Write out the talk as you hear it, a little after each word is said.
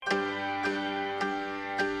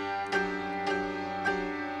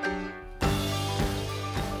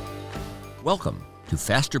Welcome to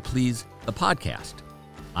Faster Please, the podcast.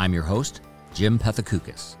 I'm your host, Jim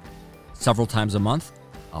Pethokoukis. Several times a month,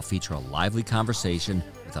 I'll feature a lively conversation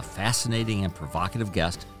with a fascinating and provocative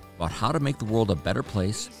guest about how to make the world a better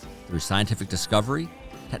place through scientific discovery,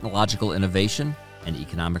 technological innovation, and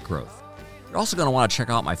economic growth. You're also going to want to check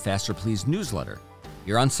out my Faster Please newsletter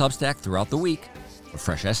here on Substack throughout the week for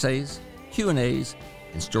fresh essays, Q&As,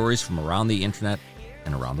 and stories from around the internet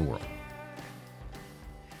and around the world.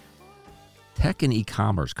 Tech and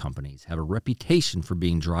e-commerce companies have a reputation for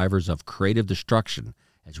being drivers of creative destruction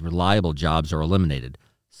as reliable jobs are eliminated,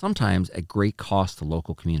 sometimes at great cost to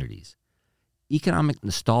local communities. Economic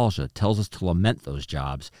nostalgia tells us to lament those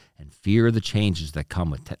jobs and fear the changes that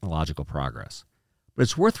come with technological progress. But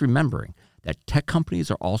it's worth remembering that tech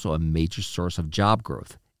companies are also a major source of job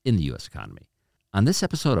growth in the U.S. economy. On this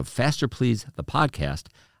episode of Faster Please, the podcast,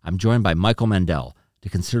 I'm joined by Michael Mandel to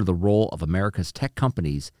consider the role of America's tech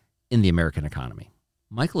companies in the American economy.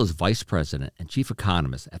 Michael is Vice President and Chief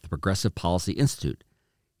Economist at the Progressive Policy Institute.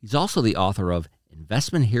 He's also the author of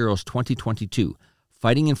Investment Heroes 2022,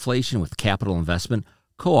 Fighting Inflation with Capital Investment,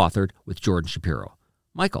 co-authored with Jordan Shapiro.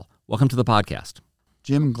 Michael, welcome to the podcast.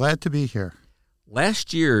 Jim, glad to be here.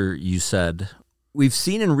 Last year, you said, we've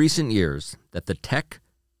seen in recent years that the tech,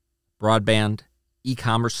 broadband,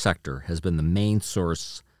 e-commerce sector has been the main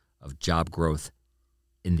source of job growth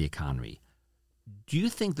in the economy. Do you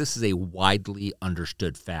think this is a widely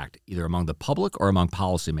understood fact, either among the public or among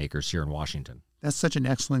policymakers here in Washington? That's such an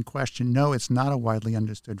excellent question. No, it's not a widely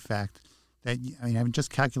understood fact. I've just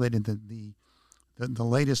calculated the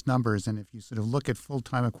latest numbers, and if you sort of look at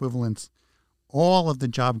full-time equivalents, all of the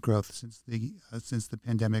job growth since the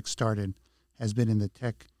pandemic started has been in the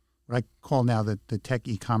tech, what I call now the tech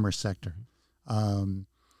e-commerce sector.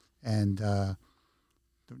 The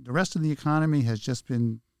rest of the economy has just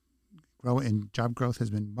been growing, and job growth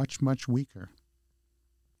has been much, much weaker.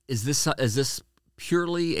 Is this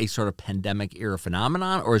purely a sort of pandemic era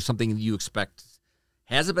phenomenon, or is something you expect?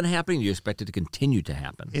 Has it been happening? Do you expect it to continue to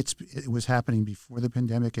happen? It was happening before the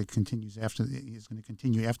pandemic. It continues after. It's going to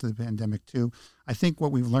continue after the pandemic too. I think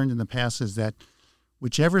what we've learned in the past is that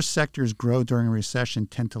whichever sectors grow during a recession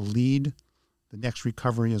tend to lead the next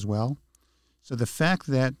recovery as well. So the fact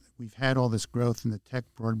that we've had all this growth in the tech,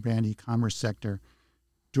 broadband, e-commerce sector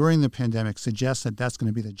during the pandemic suggests that that's going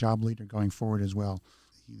to be the job leader going forward as well.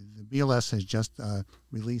 The BLS has just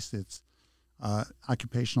released its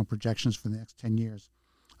occupational projections for the next 10 years.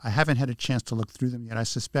 I haven't had a chance to look through them yet. I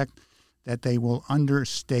suspect that they will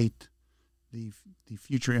understate the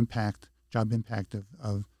future job impact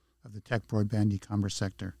of the tech, broadband, e-commerce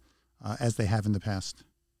sector as they have in the past.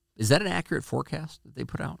 Is that an accurate forecast that they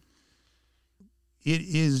put out? It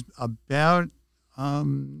is about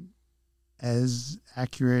as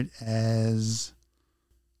accurate as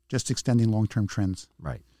just extending long-term trends.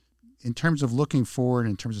 Right. In terms of looking forward,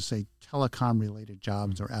 in terms of, say, telecom-related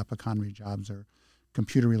jobs or app economy jobs or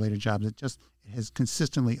computer-related jobs, it has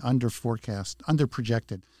consistently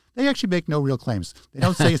under-projected. They actually make no real claims. They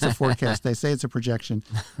don't say it's a forecast. They say it's a projection.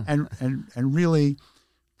 And really,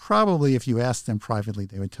 probably if you ask them privately,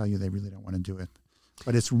 they would tell you they really don't want to do it.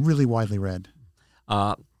 But it's really widely read.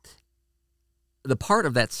 The part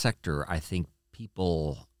of that sector I think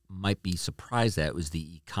people might be surprised at was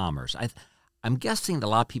the e-commerce. I'm guessing that a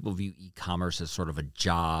lot of people view e-commerce as sort of a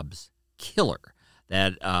jobs killer,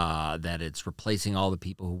 that it's replacing all the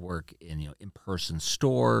people who work in in-person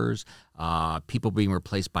stores, people being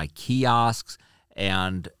replaced by kiosks.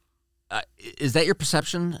 And is that your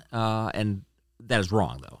perception? And that is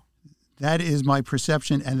wrong, though. That is my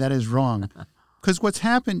perception, and that is wrong. Because what's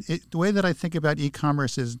happened, the way that I think about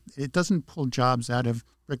e-commerce is it doesn't pull jobs out of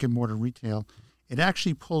brick and mortar retail. It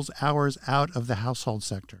actually pulls hours out of the household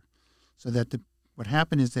sector. So that what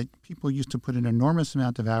happened is that people used to put an enormous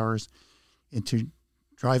amount of hours into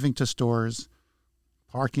driving to stores,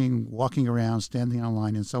 parking, walking around, standing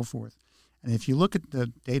online, and so forth. And if you look at the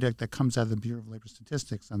data that comes out of the Bureau of Labor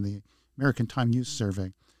Statistics on the American Time Use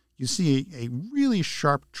Survey, you see a really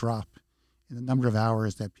sharp drop in the number of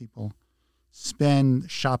hours that people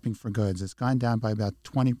spend shopping for goods. It's gone down by about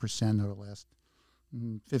 20% over the last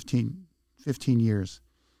 15 years.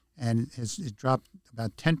 And it dropped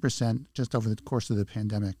about 10% just over the course of the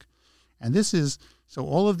pandemic. And this is, so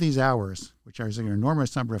all of these hours, which are an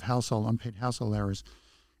enormous number of unpaid household hours,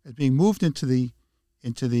 is being moved into the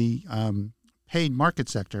paid market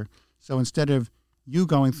sector. So instead of you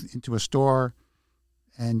going into a store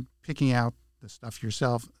and picking out the stuff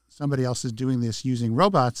yourself, somebody else is doing this using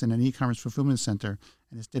robots in an e-commerce fulfillment center.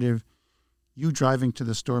 And instead of you driving to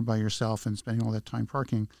the store by yourself and spending all that time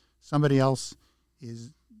parking, somebody else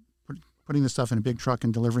is putting the stuff in a big truck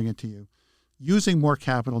and delivering it to you. using more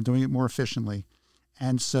capital, doing it more efficiently.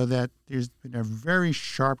 And so that there's been a very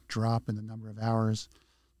sharp drop in the number of hours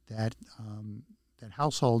that that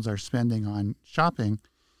households are spending on shopping,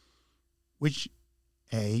 which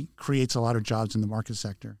A, creates a lot of jobs in the market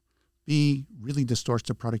sector, B, really distorts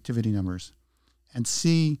the productivity numbers, and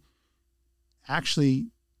C,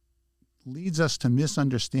 actually leads us to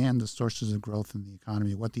misunderstand the sources of growth in the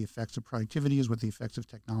economy, what the effects of productivity is, what the effects of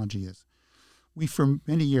technology is. We, for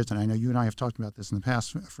many years, and I know you and I have talked about this in the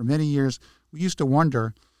past, for many years, we used to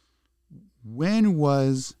wonder, when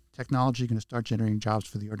was technology going to start generating jobs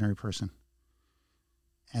for the ordinary person?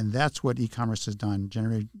 And that's what e-commerce has done,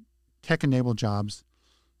 generate tech-enabled jobs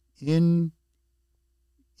in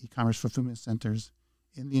e-commerce fulfillment centers,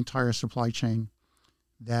 in the entire supply chain,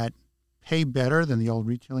 that pay better than the old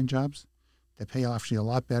retailing jobs, that pay actually a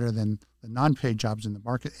lot better than the non-paid jobs in the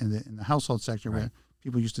market, in the household sector, right, where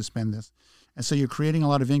people used to spend this. And so you're creating a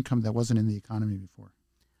lot of income that wasn't in the economy before.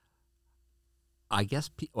 I guess,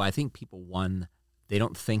 I think people, they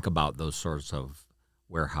don't think about those sorts of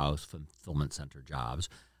warehouse fulfillment center jobs.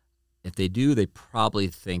 If they do, they probably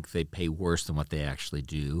think they pay worse than what they actually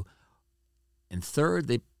do. And third,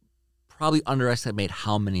 they probably underestimate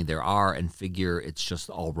how many there are and figure it's just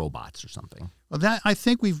all robots or something. Well, that, I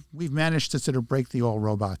think we've managed to sort of break the all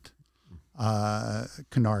robot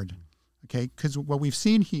canard, okay? Because what we've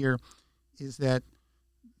seen here is that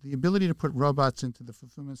the ability to put robots into the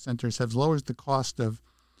fulfillment centers has lowered the cost of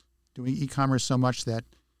doing e-commerce so much that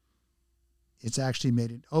it's actually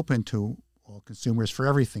made it open to all consumers for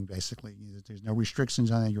everything, basically. There's no restrictions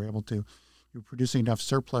on it. You're producing enough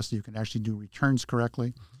surplus that you can actually do returns correctly.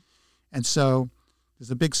 Mm-hmm. And so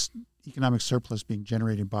there's a big economic surplus being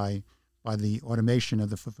generated by the automation of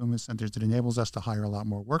the fulfillment centers that enables us to hire a lot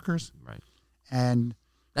more workers. Right. And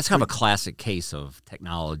that's kind of a classic case of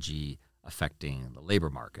technology affecting the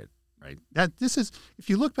labor market, right? This is, if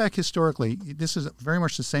you look back historically, this is very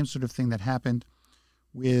much the same sort of thing that happened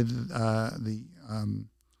with the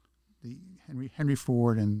Henry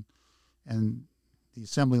Ford and the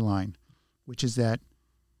assembly line, which is that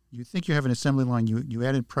you think you have an assembly line, you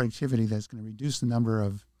added productivity that's going to reduce the number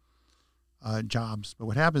of jobs, but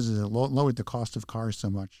what happens is it lowered the cost of cars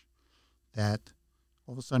so much that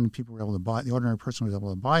all of a sudden people were able to buy, the ordinary person was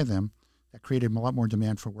able to buy them. That created a lot more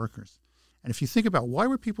demand for workers. And if you think about why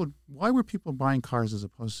were people buying cars as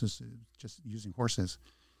opposed to just using horses,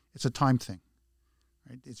 it's a time thing,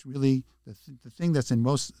 right? It's really the thing that's in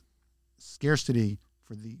most scarcity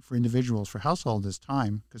for individuals, for households, is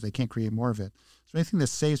time, because they can't create more of it. So anything that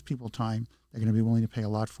saves people time, they're going to be willing to pay a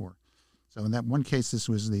lot for. So in that one case, this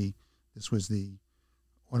was the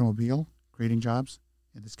automobile creating jobs.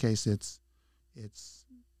 In this case, it's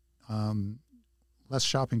less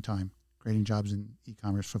shopping time creating jobs in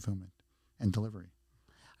e-commerce fulfillment and delivery.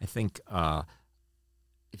 I think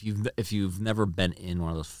if you've never been in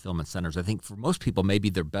one of those fulfillment centers, I think for most people, maybe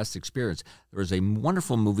their best experience. There was a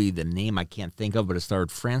wonderful movie, the name I can't think of, but it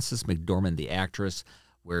starred Frances McDormand, the actress,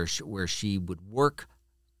 where she would work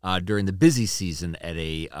during the busy season at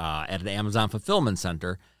an Amazon fulfillment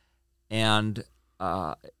center, and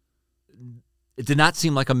it did not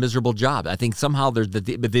seem like a miserable job. I think somehow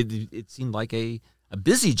it seemed like a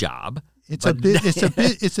busy job. It's a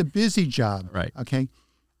busy job, right? Okay.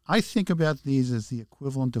 I think about these as the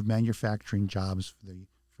equivalent of manufacturing jobs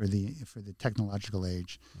for the technological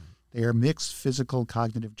age. Right. They are mixed physical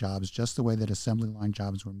cognitive jobs, just the way that assembly line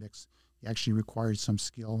jobs were mixed. They actually required some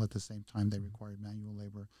skill at the same time they required manual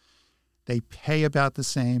labor. They pay about the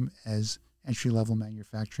same as entry-level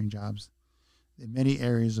manufacturing jobs. In many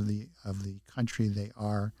areas of the country, they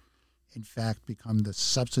are, in fact, become the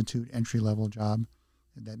substitute entry-level job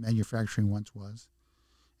that manufacturing once was.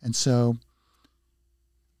 And so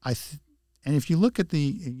and if you look at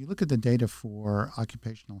the data for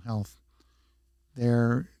occupational health,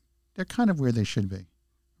 they're kind of where they should be,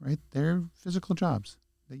 right? They're physical jobs.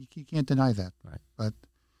 You can't deny that. Right. But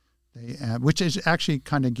they, which is actually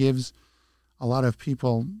kind of gives a lot of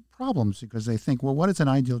people problems, because they think, well, what is an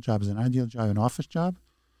ideal job? Is an ideal job an office job?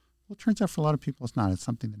 Well, it turns out for a lot of people it's not. It's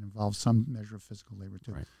something that involves some measure of physical labor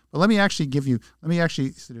too. Right. But let me actually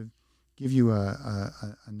sort of give you a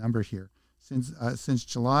number here. Since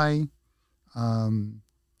July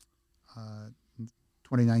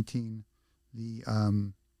 2019, the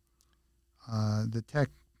tech,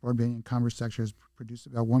 broadband, and commerce sector has produced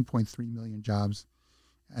about 1.3 million jobs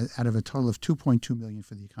out of a total of 2.2 million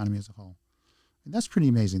for the economy as a whole. And that's pretty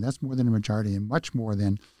amazing. That's more than a majority, and much more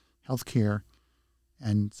than healthcare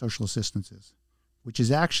and social assistances, which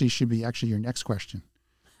is should be your next question,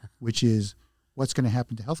 which is what's going to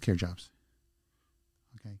happen to healthcare jobs?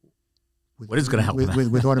 Okay. What is going to help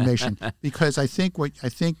with automation? Because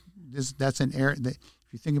that's an area that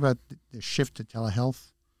if you think about the shift to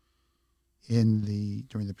telehealth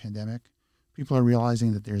during the pandemic, people are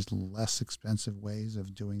realizing that there's less expensive ways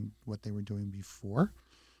of doing what they were doing before,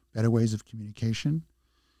 better ways of communication,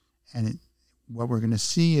 and what we're going to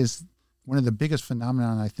see is one of the biggest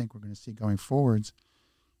phenomenon I think we're going to see going forwards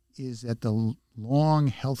is that the long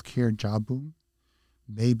healthcare job boom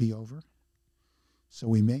may be over. So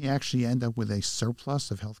we may actually end up with a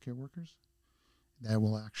surplus of healthcare workers that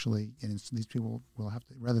will actually, and these people will have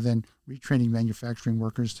to, rather than retraining manufacturing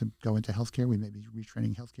workers to go into healthcare, we may be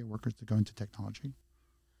retraining healthcare workers to go into technology.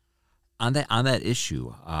 On that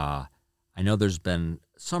issue, I know there's been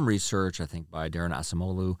some research, I think, by Darren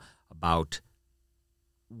Asamoah about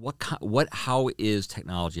how is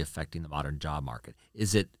technology affecting the modern job market?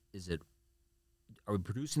 Are we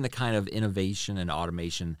producing the kind of innovation and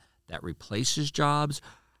automation that replaces jobs?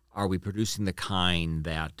 Are we producing the kind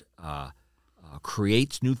that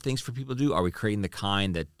creates new things for people to do? Are we creating the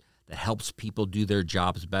kind that helps people do their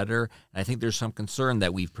jobs better? And I think there's some concern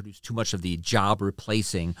that we've produced too much of the job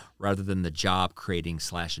replacing rather than the job creating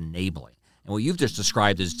 / enabling. And what you've just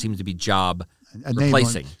described seems to be job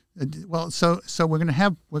replacing. Well, so we're going to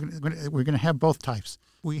have both types.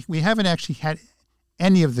 We haven't actually had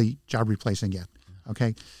any of the job replacing yet.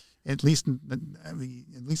 Okay, at least not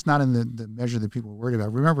in the measure that people were worried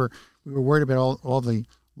about. Remember, we were worried about all the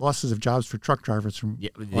losses of jobs for truck drivers from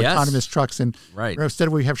autonomous trucks, and instead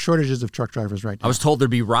we have shortages of truck drivers right now. I was told there'd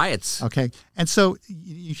be riots. Okay, and so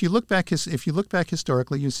if you look back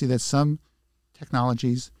historically, you see that some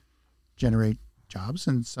technologies generate jobs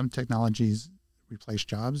and some technologies replace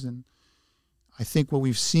jobs. And I think what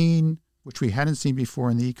we've seen, which we hadn't seen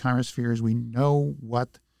before in the e-commerce sphere, is we know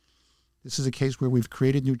this is a case where we've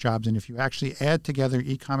created new jobs. And if you actually add together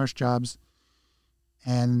e-commerce jobs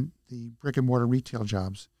and the brick and mortar retail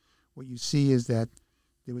jobs, what you see is that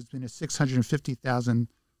there has been a 650,000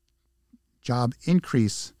 job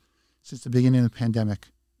increase since the beginning of the pandemic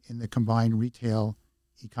in the combined retail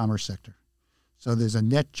e-commerce sector. So there's a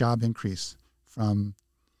net job increase from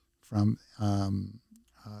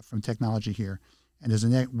technology here, and there's a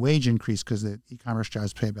net wage increase because the e-commerce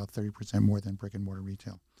jobs pay about 30% more than brick and mortar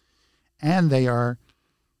retail, and they are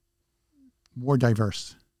more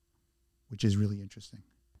diverse, which is really interesting.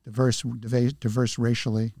 Diverse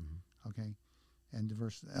racially, okay, and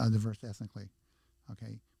diverse ethnically,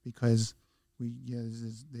 okay, because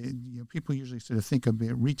people usually sort of think of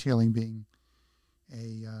retailing being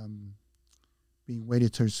being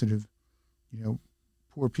weighted to sort of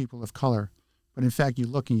poor people of color, but in fact you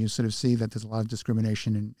look and you sort of see that there's a lot of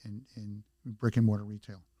discrimination in brick and mortar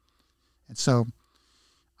retail, and so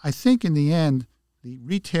I think in the end the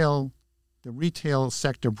retail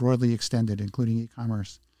sector broadly extended, including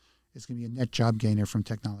e-commerce, is going to be a net job gainer from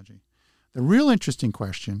technology. The real interesting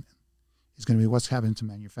question is going to be what's happened to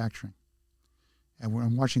manufacturing. And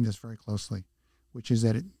I'm watching this very closely, which is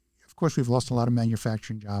that, of course, we've lost a lot of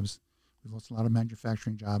manufacturing jobs.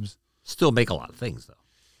 Still make a lot of things, though.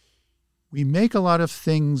 We make a lot of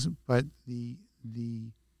things, but the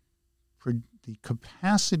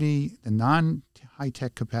capacity, the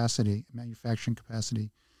non-high-tech capacity, manufacturing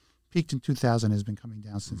capacity, peaked in 2000, has been coming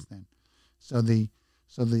down since then. So the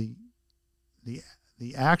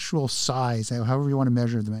actual size, however you want to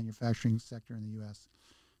measure the manufacturing sector in the U.S.,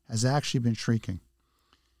 has actually been shrinking.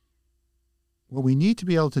 What we need to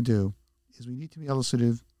be able to do is we need to be able to sort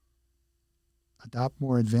of adopt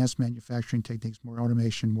more advanced manufacturing techniques, more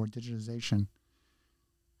automation, more digitization,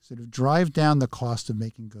 sort of drive down the cost of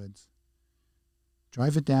making goods,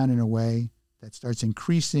 drive it down in a way that starts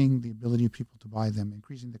increasing the ability of people to buy them,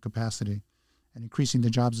 increasing the capacity, and increasing the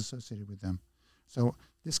jobs associated with them. So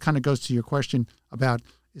this kind of goes to your question about,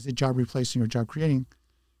 is it job replacing or job creating,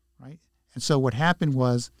 right? And so what happened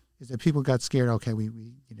is that people got scared. Okay, we've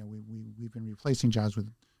been replacing jobs with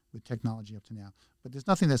technology up to now, but there's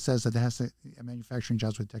nothing that says that has to manufacturing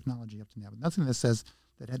jobs with technology up to now. But nothing that says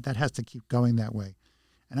that has to keep going that way.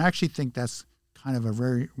 And I actually think that's kind of a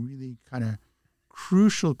really kind of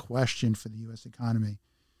crucial question for the U.S. economy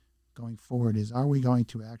going forward: is are we going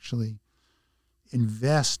to actually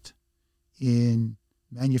invest in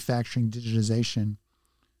manufacturing digitization,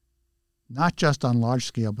 not just on large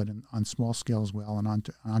scale, but on small scale as well, and on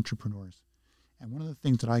entrepreneurs? And one of the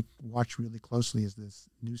things that I watch really closely is this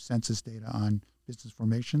new census data on business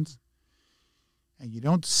formations. And you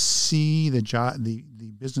don't see the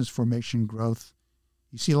business formation growth.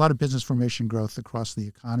 You see a lot of business formation growth across the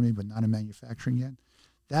economy, but not in manufacturing yet.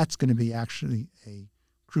 That's going to be actually a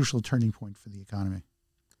crucial turning point for the economy.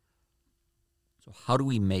 So how do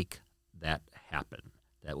we make that happen?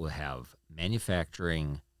 that will have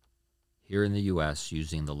manufacturing here in the U.S.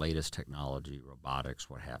 using the latest technology, robotics,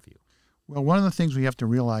 what have you? Well, one of the things we have to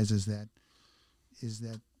realize is that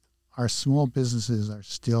our small businesses are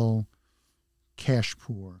still cash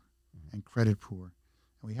poor and credit poor.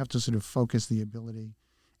 And we have to sort of focus the ability.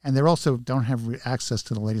 And they also don't have access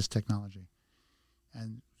to the latest technology.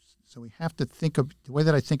 And so we have to think of, the way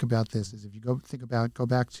that I think about this is if you go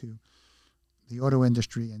back to the auto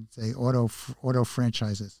industry and say auto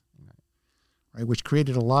franchises, right, which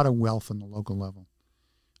created a lot of wealth on the local level,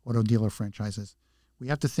 auto dealer franchises. We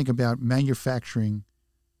have to think about manufacturing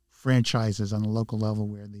franchises on the local level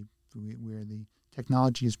where the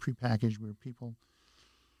technology is prepackaged, where people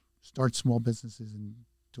start small businesses and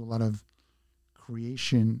do a lot of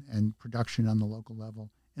creation and production on the local level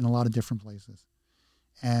in a lot of different places.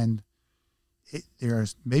 And there are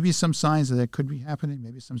maybe some signs that it could be happening,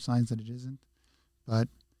 maybe some signs that it isn't. But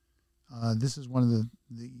this is one of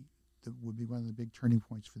that would be one of the big turning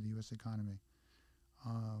points for the U.S. economy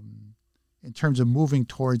in terms of moving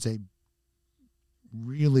towards a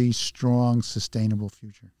really strong, sustainable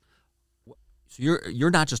future. So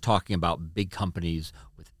you're not just talking about big companies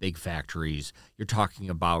with big factories. You're talking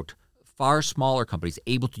about far smaller companies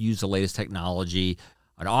able to use the latest technology,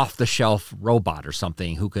 an off-the-shelf robot or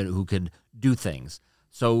something who could do things.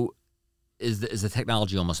 So is the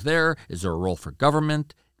technology almost there? Is there a role for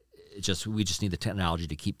government? We just need the technology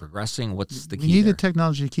to keep progressing. What's the key? We need the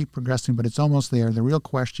technology to keep progressing, but it's almost there. The real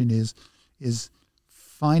question is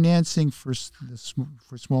financing for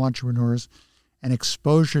small entrepreneurs and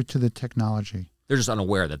exposure to the technology. They're just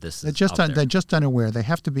unaware that this is They're just unaware. They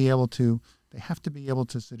have to be able to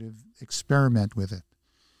sort of experiment with it.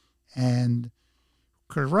 And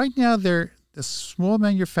 'cause right now the small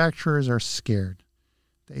manufacturers are scared.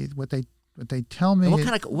 What they tell me.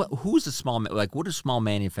 Who's the small, what do small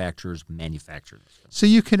manufacturers manufacture? So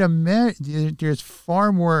you can imagine there's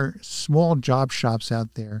far more small job shops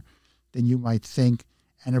out there than you might think,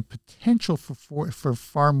 and a potential for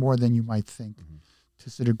far more than you might think to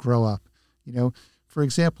sort of grow up. You know, for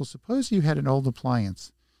example, suppose you had an old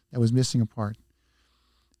appliance that was missing a part.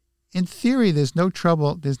 In theory, there's no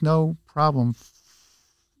problem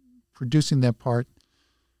producing that part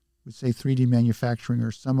with, say, 3D manufacturing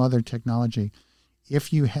or some other technology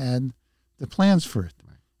if you had the plans for it,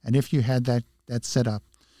 right, and if you had that set up.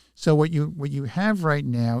 So what you have right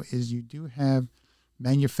now is you do have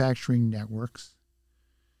manufacturing networks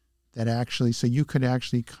that actually, so you could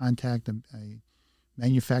actually contact a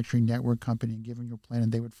manufacturing network company and give them your plan,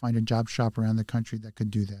 and they would find a job shop around the country that could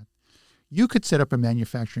do that. You could set up a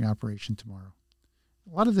manufacturing operation tomorrow.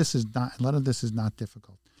 A lot of this is not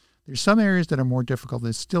difficult. There's some areas that are more difficult.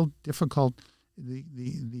 It's still difficult.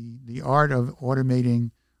 The art of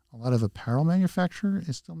automating a lot of apparel manufacture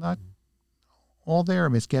is still not all there. I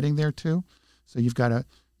mean, it's getting there too. So you've got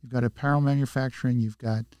apparel manufacturing. You've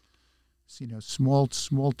got small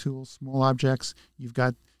tools, small objects. You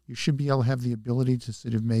should be able to have the ability to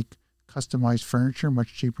sort of make customized furniture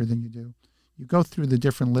much cheaper than you do. You go through the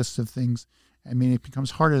different lists of things. I mean, it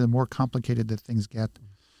becomes harder the more complicated that things get.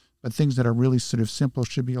 But things that are really sort of simple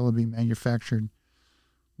should be able to be manufactured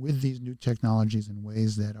with these new technologies in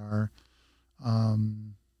ways that are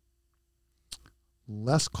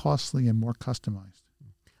less costly and more customized.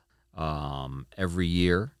 Every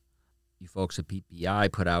year, you folks at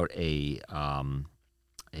PPI put out a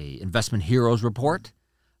Investment Heroes report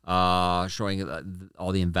showing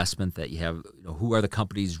all the investment that you have. Who are the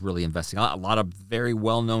companies really investing? A lot of very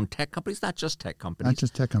well-known tech companies, not just tech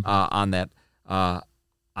companies.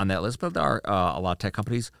 On that list, but there are a lot of tech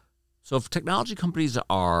companies. So if technology companies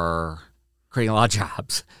are creating a lot of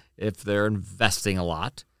jobs, if they're investing a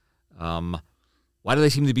lot, why do they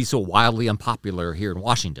seem to be so wildly unpopular here in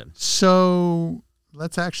Washington? So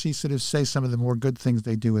let's actually sort of say some of the more good things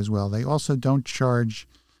they do as well. They also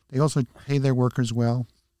they also pay their workers well.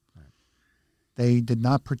 Right. They did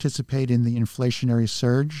not participate in the inflationary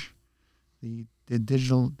surge. The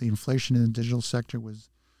inflation in the digital sector was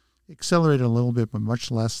accelerated a little bit, but much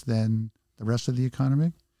less than the rest of the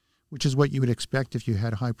economy, which is what you would expect if you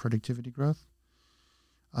had high productivity growth.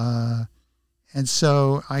 And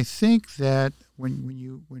so I think that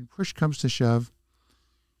when push comes to shove,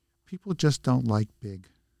 people just don't like big.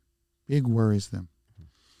 Big worries them. Mm-hmm.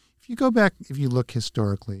 If you look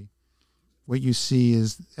historically, what you see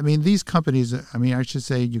is, these companies, I should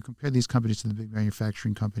say you compare these companies to the big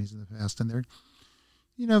manufacturing companies in the past, and they're,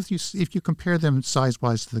 if you compare them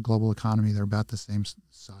size-wise to the global economy, they're about the same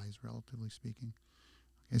size, relatively speaking.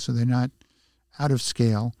 Okay, so they're not out of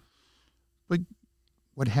scale. But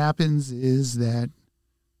what happens is that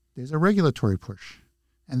there's a regulatory push,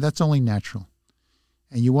 and that's only natural.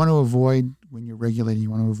 And you want to avoid, when you're regulating,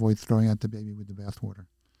 you want to avoid throwing out the baby with the bathwater.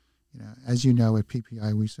 As you know, at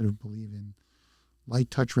PPI, we sort of believe in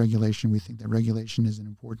light touch regulation. We think that regulation is an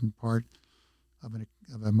important part of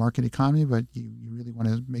a market economy, but you really want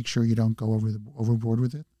to make sure you don't go overboard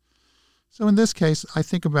with it. So in this case, I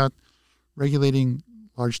think about regulating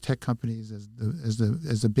large tech companies as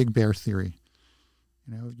the big bear theory.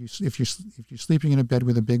 If you're sleeping in a bed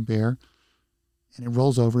with a big bear and it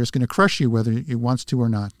rolls over, it's going to crush you whether it wants to or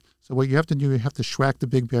not. So what you have to do, you have to schwack the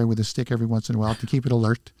big bear with a stick every once in a while to keep it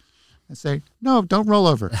alert and say, no, don't roll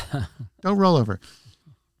over. Don't roll over.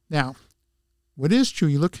 Now, what is true,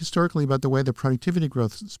 you look historically about the way the productivity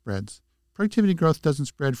growth spreads. Productivity growth doesn't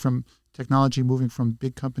spread from technology moving from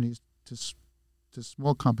big companies to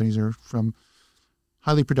small companies, or from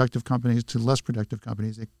highly productive companies to less productive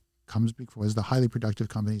companies. It comes because the highly productive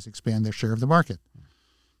companies expand their share of the market.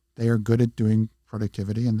 They are good at doing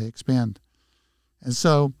productivity and they expand. And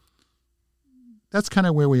so that's kind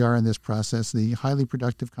of where we are in this process. The highly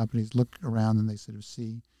productive companies look around and they sort of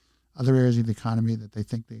see other areas of the economy that they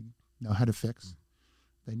think they know how to fix.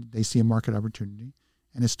 They see a market opportunity.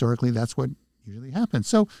 And historically, that's what usually happens.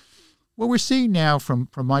 So what we're seeing now from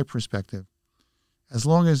my perspective, as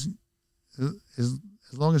long as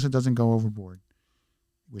it doesn't go overboard,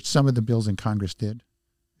 which some of the bills in Congress did,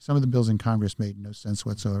 some of the bills in Congress made no sense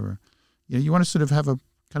whatsoever. You want to sort of have a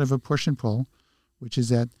kind of a push and pull, which is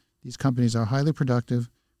that these companies are highly productive,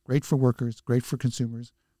 great for workers, great for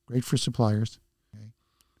consumers, great for suppliers. Okay?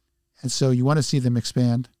 And so you want to see them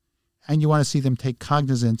expand, and you want to see them take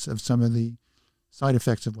cognizance of some of the side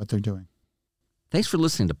effects of what they're doing. Thanks for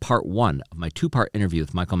listening to part 1 of my 2-part interview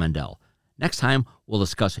with Michael Mandel. Next time, we'll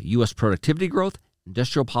discuss U.S. productivity growth,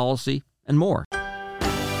 industrial policy, and more.